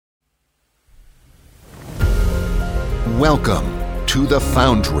Welcome to The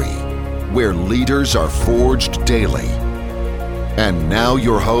Foundry, where leaders are forged daily. And now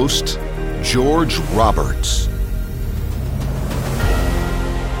your host, George Roberts.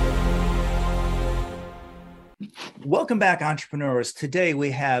 Welcome back, entrepreneurs. Today we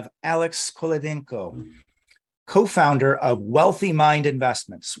have Alex Kholodenko, co-founder of Wealthy Mind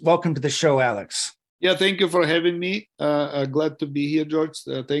Investments. Welcome to the show, Alex. Yeah, thank you for having me. Glad to be here, George.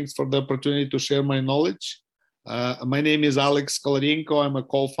 Thanks for the opportunity to share my knowledge. My name is Alex Kholodenko. I'm a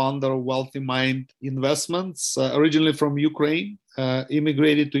co-founder of Wealthy Mind Investments, originally from Ukraine,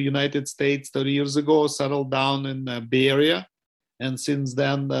 immigrated to United States 30 years ago, settled down in the Bay Area, and since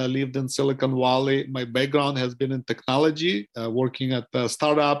then lived in Silicon Valley. My background has been in technology, working at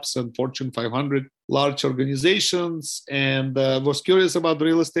startups and Fortune 500 large organizations, and was curious about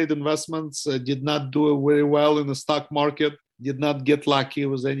real estate investments. Did not do very well in the stock market, did not get lucky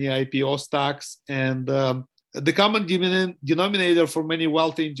with any IPO stocks, and the common denominator for many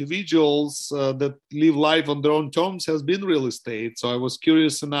wealthy individuals that live life on their own terms has been real estate. So I was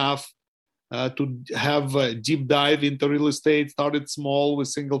curious enough to have a deep dive into real estate, started small with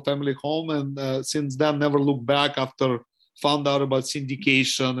single family home, and since then never looked back after found out about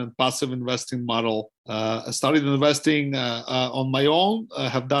syndication and passive investing model. I started investing on my own,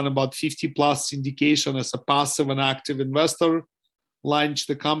 have done about 50 plus syndication as a passive and active investor, launched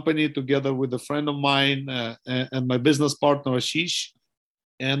the company together with a friend of mine and my business partner, Ashish,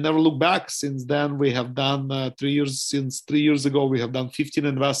 and never looked back. Since then, we have done 3 years ago, we have done 15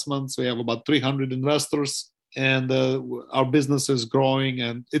 investments. We have about 300 investors, and our business is growing,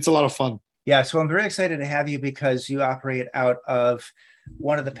 and it's a lot of fun. Yeah, so I'm very excited to have you because you operate out of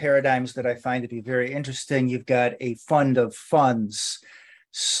one of the paradigms that I find to be very interesting. You've got a fund of funds.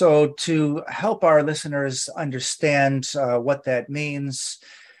 So to help our listeners understand what that means,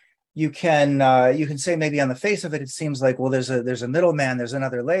 you can say maybe on the face of it, it seems like, well, there's a middleman, there's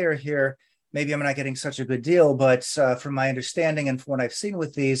another layer here. Maybe I'm not getting such a good deal, but from my understanding and from what I've seen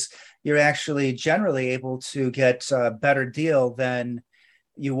with these, you're actually generally able to get a better deal than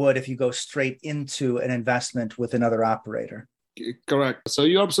you would if you go straight into an investment with another operator. Correct. So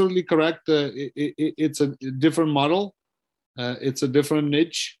you're absolutely correct. It's a different model. It's a different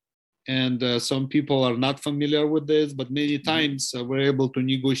niche, and some people are not familiar with this, but many times we're able to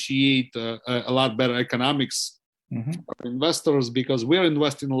negotiate a lot better economics for investors because we're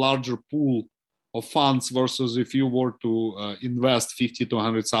investing in a larger pool of funds versus if you were to invest 50 to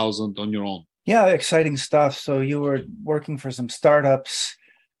 100,000 on your own. Yeah, exciting stuff. So you were working for some startups.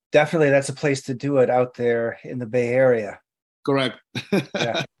 Definitely, that's a place to do it out there in the Bay Area. Correct.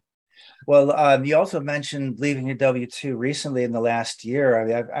 Yeah. Well, you also mentioned leaving your W-2 recently in the last year. I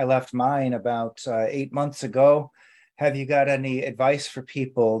mean, I left mine about 8 months ago. Have you got any advice for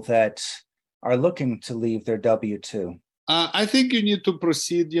people that are looking to leave their W-2? I think you need to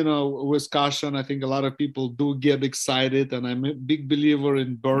proceed, with caution. I think a lot of people do get excited, and I'm a big believer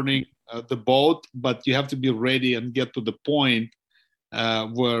in burning the boat, but you have to be ready and get to the point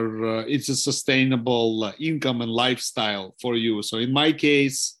where it's a sustainable income and lifestyle for you. So in my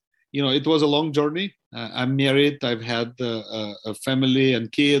case, it was a long journey. I'm married. I've had a family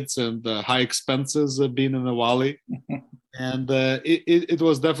and kids and high expenses being in the Valley. And it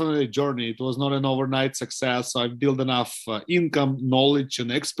was definitely a journey. It was not an overnight success. So I've built enough income, knowledge,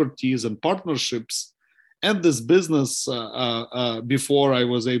 and expertise and partnerships and this business before I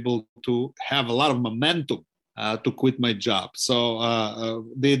was able to have a lot of momentum to quit my job. So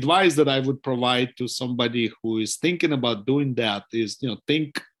the advice that I would provide to somebody who is thinking about doing that is,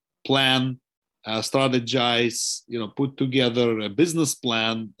 think, plan, strategize, put together a business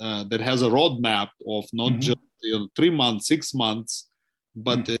plan that has a roadmap of not just 3 months, 6 months,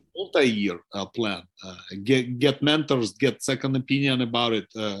 but a multi-year plan. Get mentors, get second opinion about it.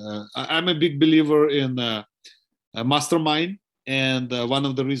 I'm a big believer in a mastermind, and one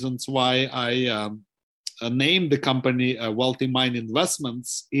of the reasons why I named the company Wealthy Mind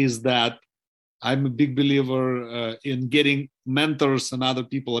Investments is that I'm a big believer in getting mentors and other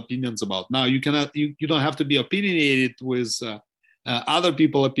people opinions about. Now, you don't have to be opinionated with other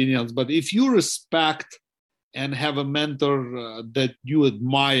people opinions, but if you respect and have a mentor that you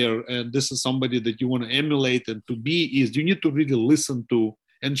admire, and this is somebody that you want to emulate and to be, is you need to really listen to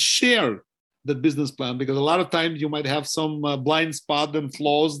and share the business plan, because a lot of times you might have some blind spot and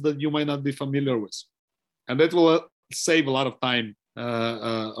flaws that you might not be familiar with, and that will save a lot of time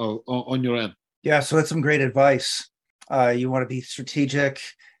on your end. Yeah, so that's some great advice. You want to be strategic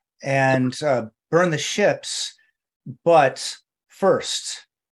and burn the ships, but first,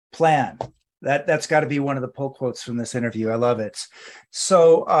 plan. That's got to be one of the pull quotes from this interview. I love it.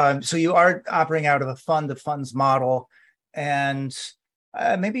 So, so you are operating out of a fund of funds model. And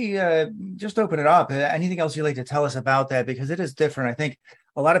maybe just open it up. Anything else you'd like to tell us about that? Because it is different. I think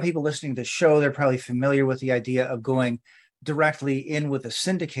a lot of people listening to the show, they're probably familiar with the idea of going directly in with a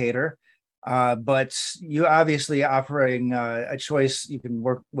syndicator. But you obviously offering a choice. You can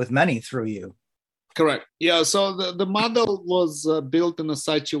work with many through you. Correct. Yeah. So the model was built in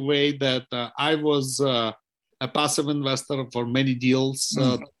such a way that I was a passive investor for many deals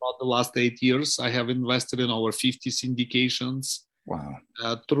throughout the last 8 years. I have invested in over 50 syndications. Wow.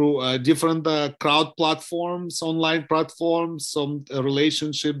 Through different crowd platforms, online platforms, some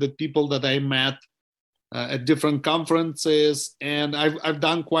relationship that people that I met at different conferences, and I've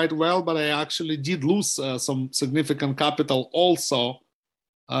done quite well, but I actually did lose some significant capital also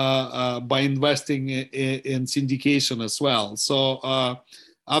by investing in syndication as well. So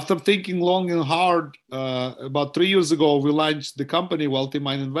after thinking long and hard, about 3 years ago, we launched the company Wealthy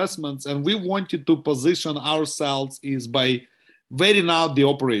Mind Investments, and we wanted to position ourselves is by vetting out the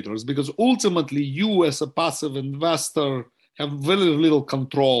operators, because ultimately you as a passive investor have very little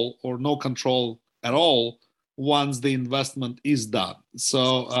control or no control at all once the investment is done.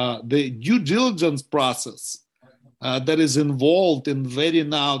 So the due diligence process that is involved in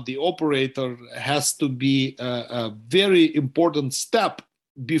vetting out the operator has to be a very important step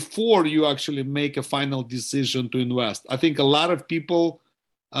before you actually make a final decision to invest. I think a lot of people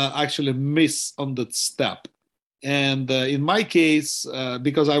actually miss on that step. And in my case,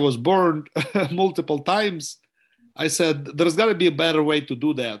 because I was burned multiple times, I said, there's got to be a better way to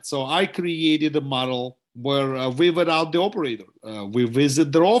do that. So I created a model where we vet out the operator. We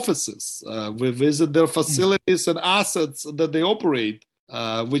visit their offices. We visit their facilities and assets that they operate.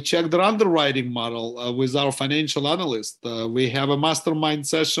 We check their underwriting model with our financial analyst. We have a mastermind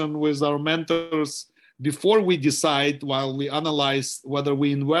session with our mentors before we decide, while we analyze whether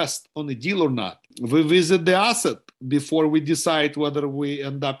we invest on a deal or not. We visit the asset before we decide whether we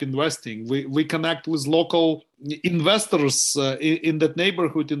end up investing. We connect with local investors in that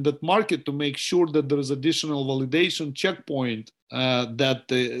neighborhood, in that market, to make sure that there is additional validation checkpoint that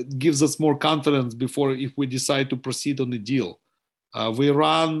gives us more confidence before if we decide to proceed on the deal. We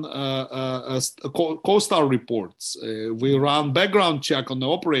run CoStar reports. We run background check on the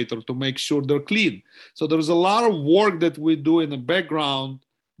operator to make sure they're clean. So there's a lot of work that we do in the background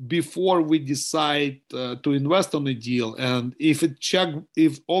before we decide to invest on a deal. And if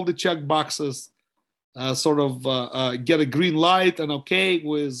all the check boxes get a green light and okay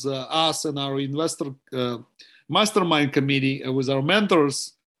with us and our investor mastermind committee with our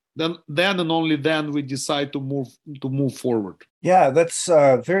mentors, then and only then we decide to move forward. Yeah, that's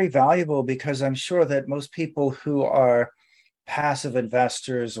very valuable, because I'm sure that most people who are passive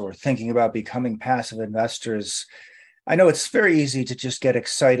investors or thinking about becoming passive investors, I know it's very easy to just get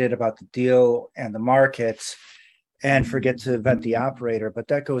excited about the deal and the markets and forget to vet the operator, but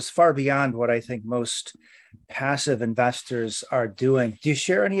that goes far beyond what I think most passive investors are doing. Do you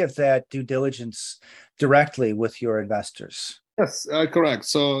share any of that due diligence directly with your investors? Yes, correct.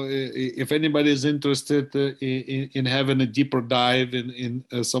 So if anybody is interested in having a deeper dive in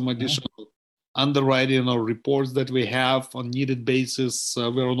some additional underwriting or reports that we have on needed basis,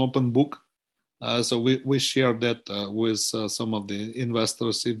 we're an open book. So we share that with some of the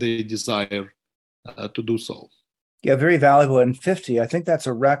investors if they desire to do so. Yeah, very valuable. And 50, I think that's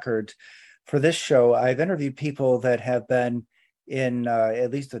a record for this show. I've interviewed people that have been in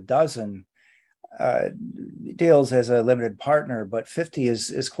at least a dozen deals as a limited partner, but 50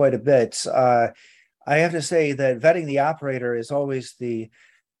 is quite a bit. I have to say that vetting the operator is always the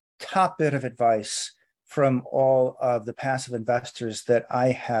top bit of advice from all of the passive investors that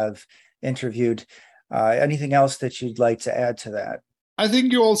I have interviewed. Anything else that you'd like to add to that? I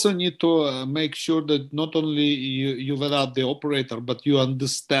think you also need to make sure that not only you vet out the operator, but you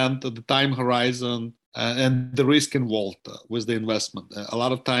understand the time horizon and the risk involved with the investment. A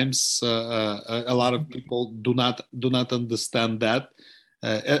lot of times, a lot of people do not understand that.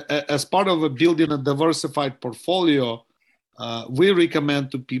 As part of building a diversified portfolio, we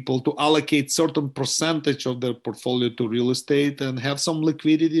recommend to people to allocate certain percentage of their portfolio to real estate and have some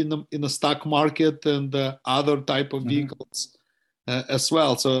liquidity in the stock market and other type of vehicles as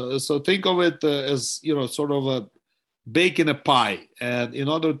well. So think of it as sort of a baking a pie, and in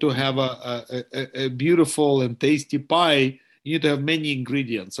order to have a beautiful and tasty pie, you need to have many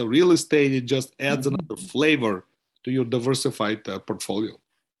ingredients. So real estate, it just adds another flavor to your diversified portfolio.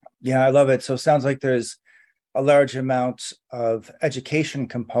 Yeah, I love it. So it sounds like there's a large amount of education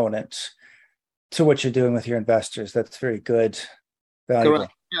component to what you're doing with your investors. That's very good. Valuable.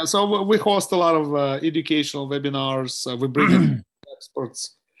 Correct. Yeah, so we host a lot of educational webinars. We bring in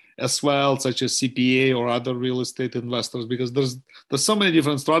experts as well, such as CPA or other real estate investors, because there's so many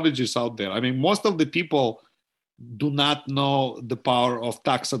different strategies out there. I mean, most of the people do not know the power of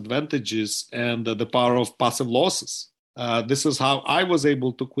tax advantages and the power of passive losses. This is how I was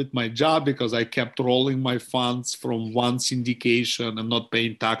able to quit my job, because I kept rolling my funds from one syndication and not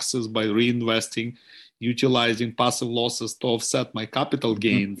paying taxes by reinvesting, utilizing passive losses to offset my capital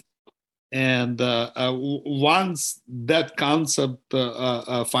gains. And once that concept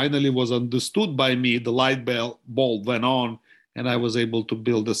finally was understood by me, the light bulb went on, and I was able to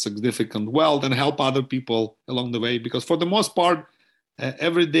build a significant wealth and help other people along the way. Because for the most part,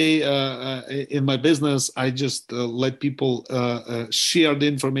 every day in my business, I just let people share the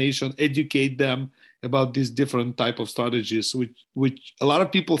information, educate them about these different type of strategies, which a lot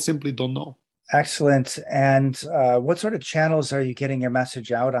of people simply don't know. Excellent. And what sort of channels are you getting your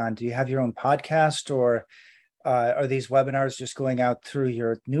message out on? Do you have your own podcast, or are these webinars just going out through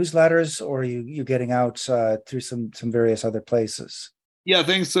your newsletters, or are you getting out through some various other places? Yeah,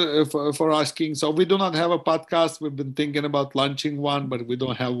 thanks for asking. So we do not have a podcast. We've been thinking about launching one, but we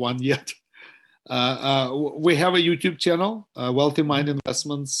don't have one yet. We have a YouTube channel,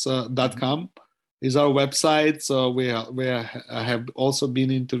 wealthymindinvestments.com is our website. So we have also been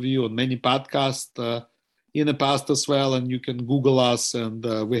interviewed on many podcasts in the past as well. And you can Google us, and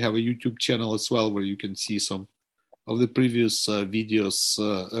we have a YouTube channel as well, where you can see some of the previous videos,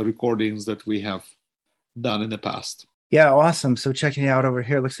 recordings that we have done in the past. Yeah, awesome. So checking it out over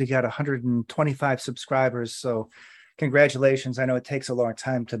here, looks like you got 125 subscribers. So congratulations. I know it takes a long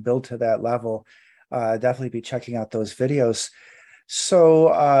time to build to that level. Definitely be checking out those videos.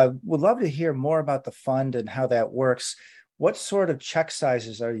 So would love to hear more about the fund and how that works. What sort of check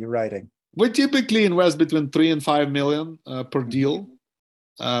sizes are you writing? We typically invest between 3 and 5 million per deal.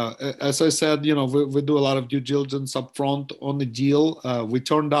 As I said, we do a lot of due diligence upfront on the deal. We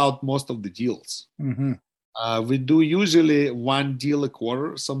turned out most of the deals. Mm-hmm. We do usually one deal a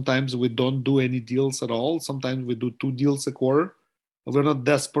quarter. Sometimes we don't do any deals at all. Sometimes we do 2 deals a quarter. We're not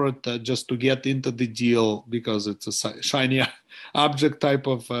desperate just to get into the deal because it's a shiny object type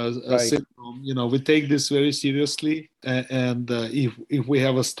of syndrome. We take this very seriously, and if we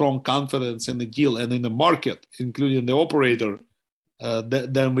have a strong confidence in the deal and in the market, including the operator,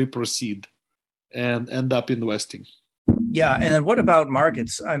 then we proceed and end up investing. Yeah, and then what about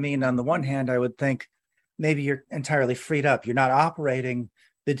markets? I mean, on the one hand, I would think maybe you're entirely freed up. You're not operating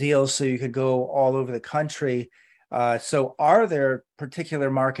the deals, so you could go all over the country. So are there particular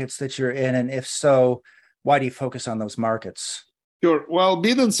markets that you're in? And if so, why do you focus on those markets? Sure. Well,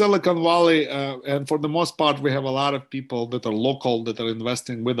 being in Silicon Valley, and for the most part, we have a lot of people that are local that are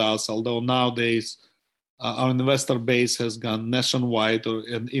investing with us, although nowadays our investor base has gone nationwide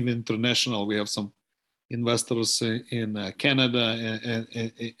and even international. We have some investors in Canada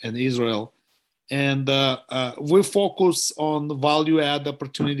and Israel. And we focus on value-add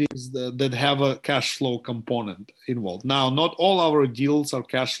opportunities that have a cash flow component involved. Now, not all our deals are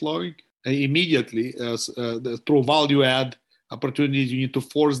cash flowing immediately. Through value-add opportunities, you need to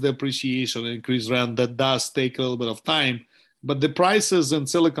force the appreciation and increase rent. That does take a little bit of time. But the prices in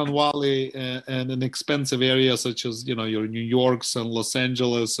Silicon Valley and in expensive areas such as your New Yorks and Los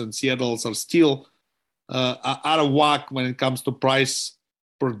Angeles and Seattle's are still out of whack when it comes to price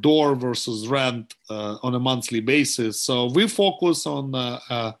per door versus rent on a monthly basis. So we focus on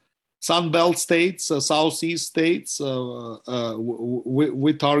Sun Belt states, Southeast states.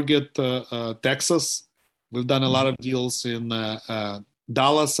 We target Texas. We've done a lot of deals in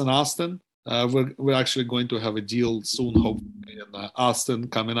Dallas and Austin. We're actually going to have a deal soon, hopefully, in Austin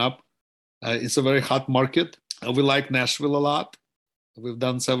coming up. It's a very hot market. We like Nashville a lot. We've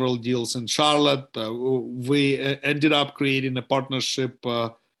done several deals in Charlotte. We ended up creating a partnership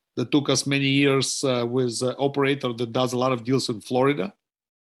that took us many years with an operator that does a lot of deals in Florida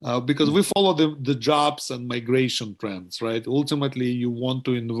because we follow the jobs and migration trends, right? Ultimately, you want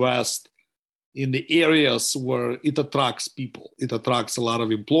to invest in the areas where it attracts people. It attracts a lot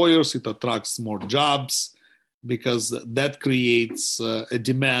of employers. It attracts more jobs because that creates a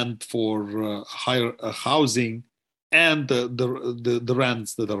demand for higher housing and the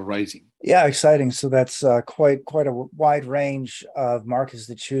rents that are rising. Yeah, exciting. So that's quite a wide range of markets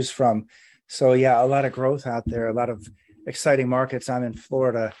to choose from. So yeah, a lot of growth out there, a lot of exciting markets. I'm in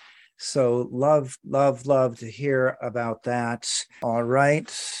Florida. So love to hear about that. All right.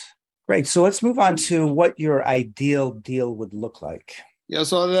 Great. So let's move on to what your ideal deal would look like. Yeah,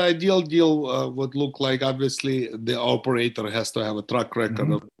 so the ideal deal would look like, obviously, the operator has to have a track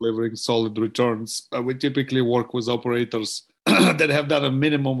record of delivering solid returns. We typically work with operators that have done a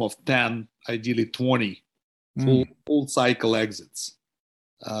minimum of 10, ideally 20 full cycle exits.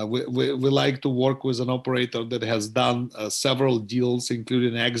 We like to work with an operator that has done several deals,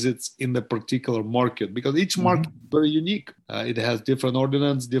 including exits in the particular market, because each market is very unique. It has different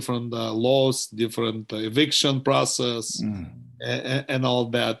ordinance, different laws, different eviction process, and all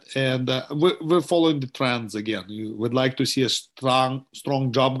that. And we're following the trends again. You would like to see a strong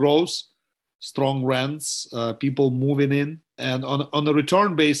job growth, strong rents, people moving in. And on a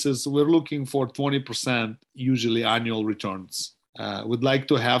return basis, we're looking for 20% usually annual returns. We'd like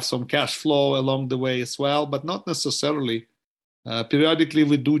to have some cash flow along the way as well, but not necessarily. Periodically,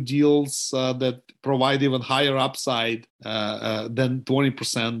 we do deals that provide even higher upside than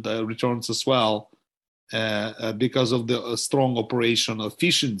 20% returns as well, because of the strong operational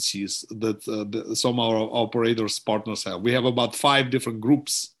efficiencies that some of our operators partners have. We have about 5 different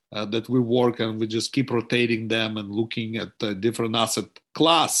groups that we work, and we just keep rotating them and looking at different asset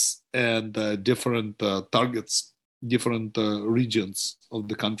class and different targets, different regions of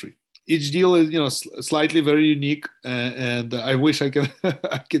the country. Each deal is, slightly very unique, and I wish I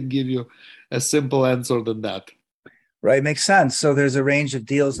can give you a simple answer than that. Right, makes sense. So there's a range of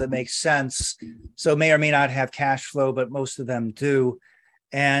deals that make sense. So may or may not have cash flow, but most of them do.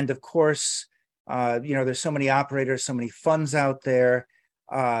 And of course, there's so many operators, so many funds out there.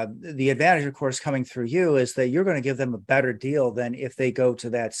 The advantage, of course, coming through you is that you're going to give them a better deal than if they go to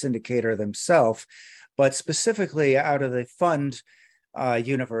that syndicator themselves, but specifically out of the fund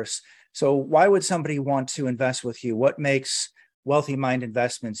universe. So why would somebody want to invest with you? What makes Wealthy Mind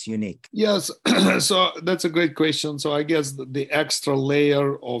Investments unique? Yes, so that's a great question. So I guess the extra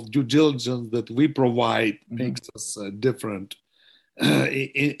layer of due diligence that we provide makes us different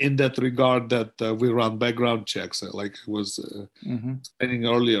in that regard, that we run background checks, like I was saying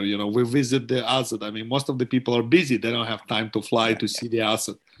earlier. We visit the asset. I mean, most of the people are busy. They don't have time to fly to see the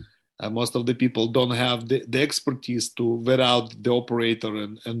asset. Most of the people don't have the expertise to vet out the operator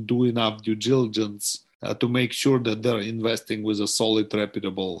and do enough due diligence to make sure that they're investing with a solid,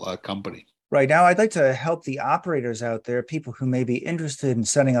 reputable company. Right. Now, I'd like to help the operators out there, people who may be interested in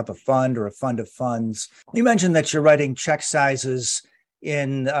setting up a fund or a fund of funds. You mentioned that you're writing check sizes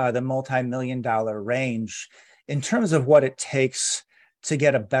in the multi-million-dollar range. In terms of what it takes to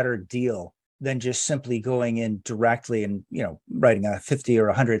get a better deal than just simply going in directly and writing a $50,000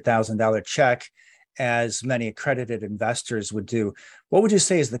 or $100,000 check, as many accredited investors would do, what would you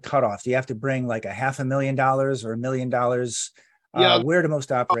say is the cutoff? Do you have to bring like $500,000 or $1 million? Where do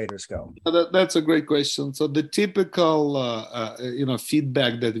most operators go? That's a great question. So the typical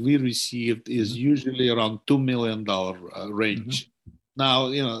feedback that we received is usually around $2 million range. Now,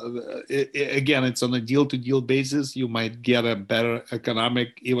 again, it's on a deal-to-deal basis. You might get a better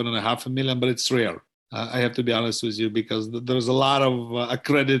economic even on $500,000, but it's rare. I have to be honest with you, because there's a lot of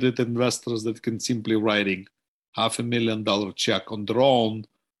accredited investors that can simply writing $500,000 check on their own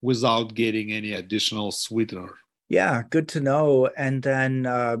without getting any additional sweetener. Yeah, good to know. And then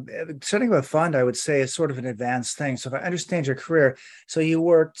setting up a fund, I would say, is sort of an advanced thing. So if I understand your career, so you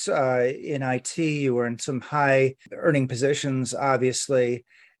worked in IT, you were in some high earning positions, obviously,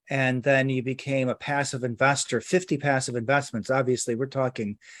 and then you became a passive investor, 50 passive investments. Obviously, we're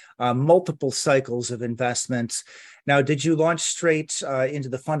talking multiple cycles of investments. Now, did you launch straight into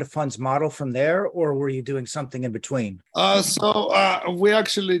the fund of funds model from there, or were you doing something in between? So we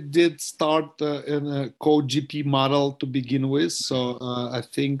actually did start in a co-GP model to begin with. So I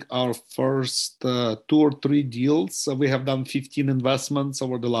think our first 2 or 3 deals, we have done 15 investments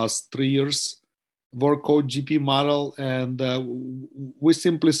over the last 3 years, were co-GP model. And we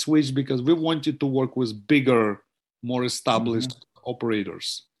simply switched because we wanted to work with bigger, more established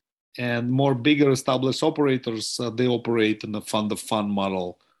operators. And more bigger established operators, they operate in the fund of fund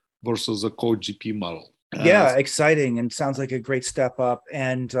model versus a co-GP model. Yeah, exciting, and sounds like a great step up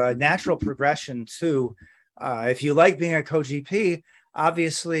and natural progression too. If you like being a co-GP,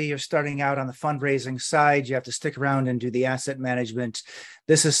 obviously you're starting out on the fundraising side. You have to stick around and do the asset management.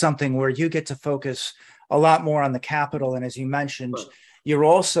 This is something where you get to focus a lot more on the capital. And as you mentioned, you're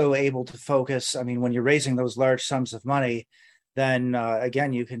also able to focus. I mean, when you're raising those large sums of money, then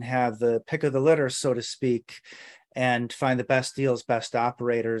again, you can have the pick of the litter, so to speak, and find the best deals, best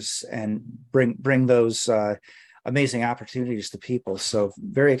operators, and bring those amazing opportunities to people. So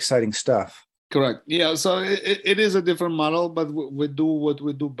very exciting stuff. Correct. Yeah. So it is a different model, but we do what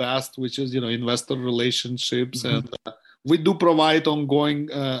we do best, which is, investor relationships. And we do provide ongoing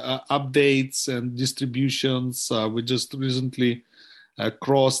updates and distributions. We just recently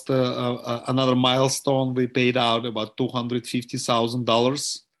crossed another milestone. We paid out about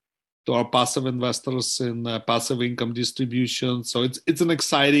 $250,000 to our passive investors in passive income distribution. So it's an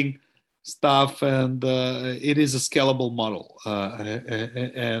exciting stuff, and it is a scalable model.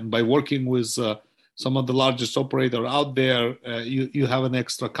 And by working with some of the largest operator out there, you have an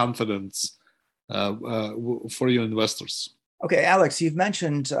extra confidence for your investors. Okay, Alex, you've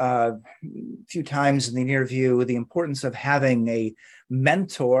mentioned a few times in the interview the importance of having a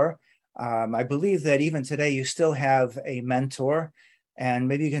mentor. I believe that even today you still have a mentor. And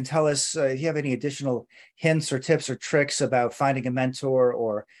maybe you can tell us if you have any additional hints or tips or tricks about finding a mentor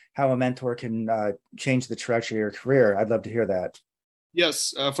or how a mentor can change the trajectory of your career. I'd love to hear that.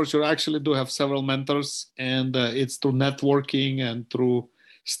 Yes, for sure. I actually do have several mentors, and it's through networking and through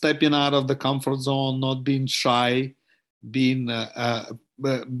stepping out of the comfort zone, not being shy, being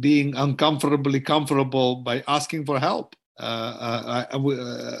uncomfortably comfortable by asking for help.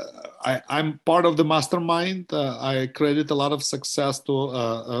 I'm part of the mastermind. I credit a lot of success to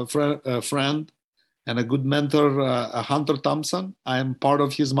a friend and a good mentor, Hunter Thompson. I'm part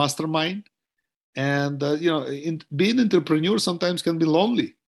of his mastermind. And being an entrepreneur sometimes can be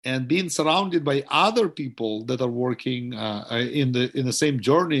lonely. And being surrounded by other people that are working in the same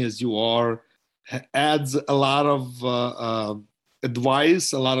journey as you are adds a lot of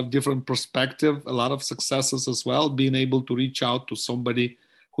advice, a lot of different perspective, a lot of successes as well. Being able to reach out to somebody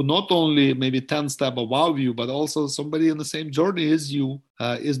who not only maybe 10 steps above you, but also somebody in the same journey as you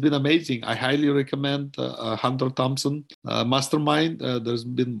has been amazing. I highly recommend Hunter Thompson Mastermind. There's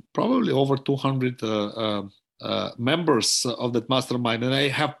been probably over 200 members of that mastermind, and I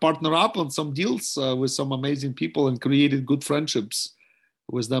have partnered up on some deals with some amazing people and created good friendships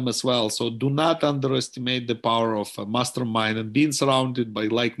with them as well. So do not underestimate the power of a mastermind and being surrounded by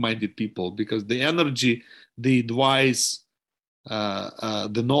like-minded people, because the energy, the advice,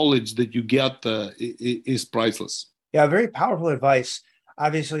 the knowledge that you get is priceless. Yeah, very powerful advice.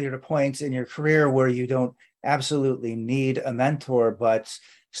 Obviously, you're at a point in your career where you don't absolutely need a mentor, but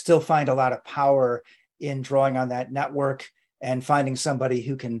still find a lot of power in drawing on that network and finding somebody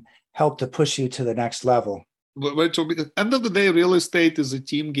who can help to push you to the next level. But so, because end of the day, real estate is a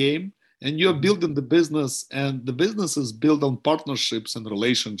team game, and you're building the business, and the business is built on partnerships and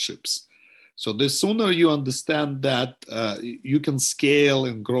relationships. So the sooner you understand that, you can scale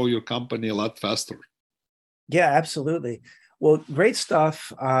and grow your company a lot faster. Yeah, absolutely. Well, great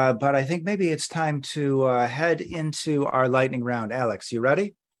stuff. But I think maybe it's time to head into our lightning round. Alex, you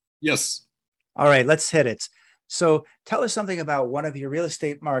ready? Yes. All right, let's hit it. So tell us something about one of your real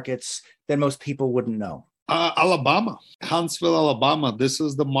estate markets that most people wouldn't know. Alabama, Huntsville, Alabama. This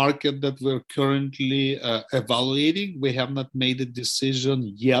is the market that we're currently evaluating. We have not made a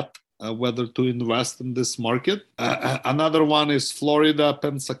decision yet whether to invest in this market. Another one is Florida,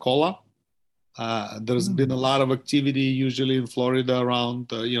 Pensacola. There's been a lot of activity usually in Florida around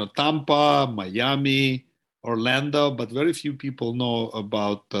Tampa, Miami, Orlando, but very few people know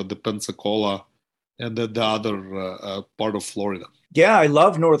about the Pensacola and the other part of Florida. Yeah, I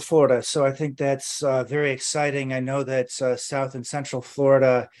love North Florida, so I think that's very exciting. I know that South and Central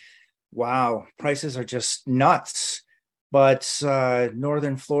Florida, wow, prices are just nuts. But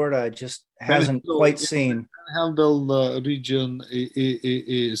Northern Florida just hasn't quite seen. The Panhandle region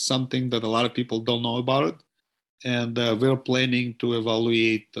is something that a lot of people don't know about it, and we're planning to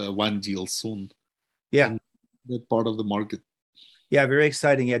evaluate one deal soon. Yeah, that part of the market. Yeah, very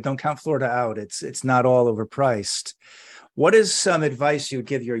exciting. Yeah, don't count Florida out. It's not all overpriced. What is some advice you would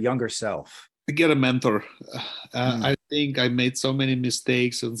give your younger self? Get a mentor. I think I made so many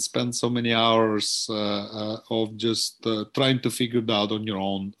mistakes and spent so many hours of just trying to figure it out on your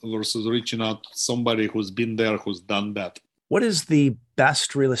own versus reaching out to somebody who's been there, who's done that. What is the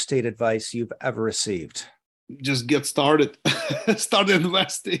best real estate advice you've ever received? Just get started. Start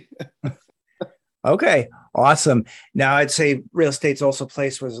investing. Okay, awesome. Now, I'd say real estate's also a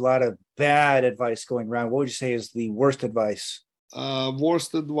place where there's a lot of bad advice going around. What would you say is the worst advice?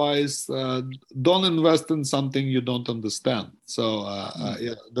 Worst advice, don't invest in something you don't understand. So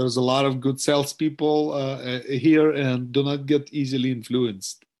there's a lot of good salespeople here, and do not get easily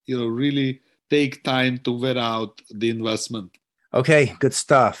influenced. Really take time to vet out the investment. Okay, good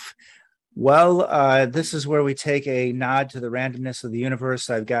stuff. Well, this is where we take a nod to the randomness of the universe.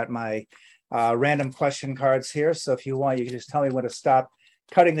 I've got my random question cards here. So if you want, you can just tell me when to stop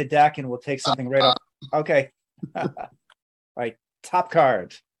cutting the deck and we'll take something right up. Okay. All right, top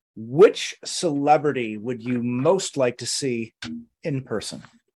card. Which celebrity would you most like to see in person?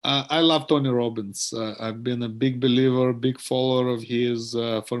 I love Tony Robbins. I've been a big believer, big follower of his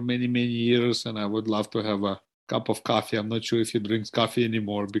for many, many years, and I would love to have a cup of coffee. I'm not sure if he drinks coffee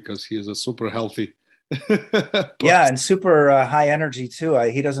anymore because he is a super healthy. Yeah, and super high energy too.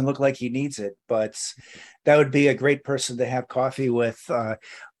 He doesn't look like he needs it, but that would be a great person to have coffee with.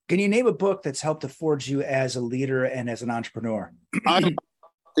 Can you name a book that's helped to forge you as a leader and as an entrepreneur? I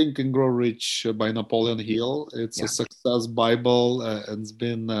Think and Grow Rich by Napoleon Hill. It's a success Bible, and it's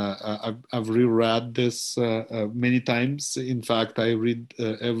been I've reread this many times. In fact, I read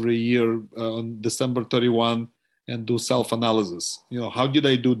every year on December 31 and do self-analysis. How did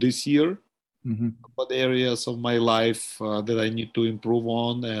I do this year? Mm-hmm. What areas of my life that I need to improve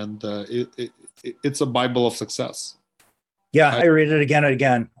on, and it's a Bible of success. Yeah, I read it again and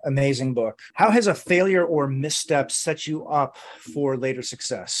again. Amazing book. How has a failure or misstep set you up for later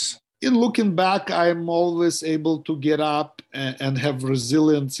success? In looking back, I'm always able to get up and have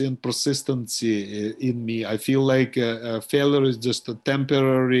resilience and persistency in me. I feel like failure is just a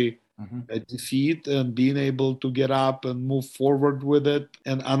temporary defeat, and being able to get up and move forward with it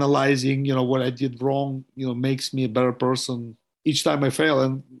and analyzing, what I did wrong, makes me a better person each time I fail.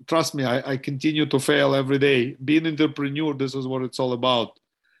 And trust me, I continue to fail every day. Being an entrepreneur, this is what it's all about.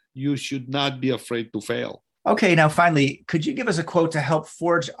 You should not be afraid to fail. Okay, now finally, could you give us a quote to help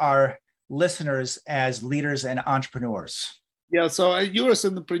forge our listeners as leaders and entrepreneurs? Yeah, so you're as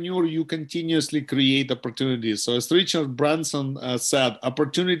an entrepreneur, you continuously create opportunities. So as Richard Branson said,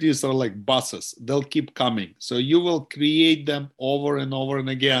 opportunities are like buses. They'll keep coming. So you will create them over and over and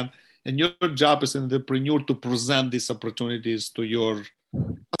again. And your job as an entrepreneur to present these opportunities to your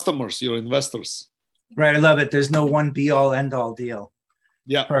customers, your investors. Right, I love it. There's no one be-all, end-all deal.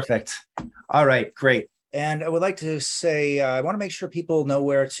 Yeah. Perfect. All right, great. And I would like to say, I want to make sure people know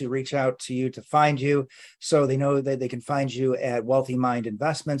where to reach out to you to find you, so they know that they can find you at Wealthy Mind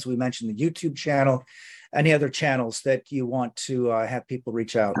Investments. We mentioned the YouTube channel. Any other channels that you want to have people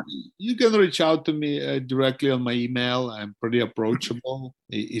reach out? You can reach out to me directly on my email. I'm pretty approachable.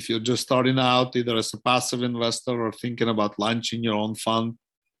 If you're just starting out, either as a passive investor or thinking about launching your own fund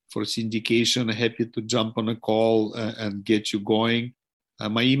for syndication, happy to jump on a call and get you going.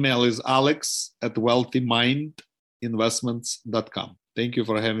 My email is alex@wealthymindinvestments.com. Thank you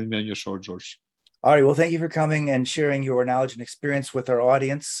for having me on your show, George. All right. Well, thank you for coming and sharing your knowledge and experience with our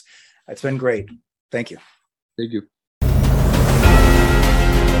audience. It's been great. Thank you. Thank you.